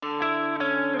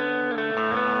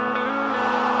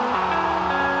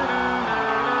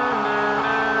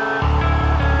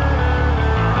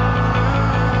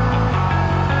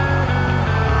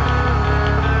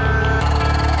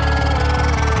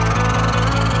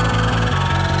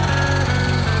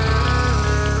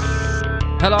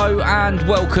Hello and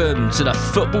welcome to the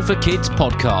Football for Kids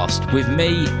podcast with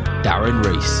me, Darren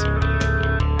Rees.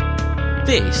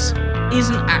 This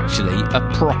isn't actually a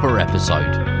proper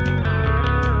episode.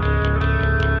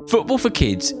 Football for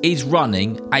Kids is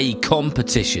running a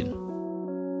competition.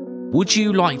 Would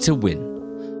you like to win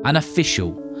an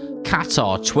official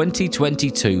Qatar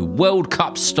 2022 World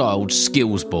Cup styled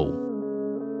skills ball?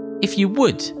 If you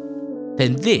would,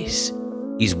 then this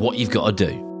is what you've got to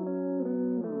do.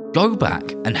 Go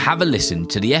back and have a listen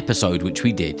to the episode which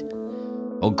we did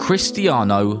on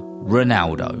Cristiano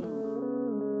Ronaldo.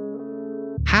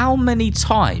 How many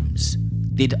times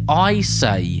did I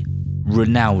say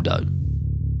Ronaldo?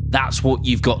 That's what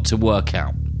you've got to work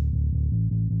out.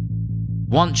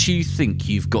 Once you think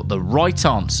you've got the right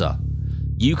answer,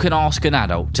 you can ask an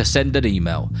adult to send an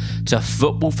email to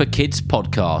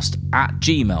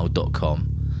footballforkidspodcast@gmail.com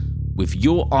with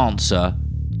your answer,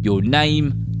 your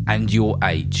name and your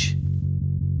age.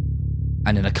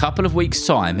 And in a couple of weeks'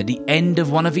 time, at the end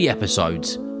of one of the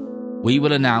episodes, we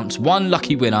will announce one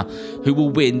lucky winner who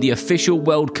will win the official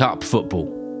World Cup football.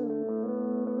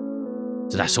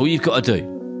 So that's all you've got to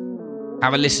do.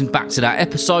 Have a listen back to that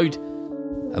episode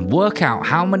and work out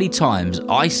how many times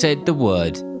I said the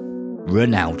word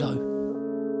Ronaldo.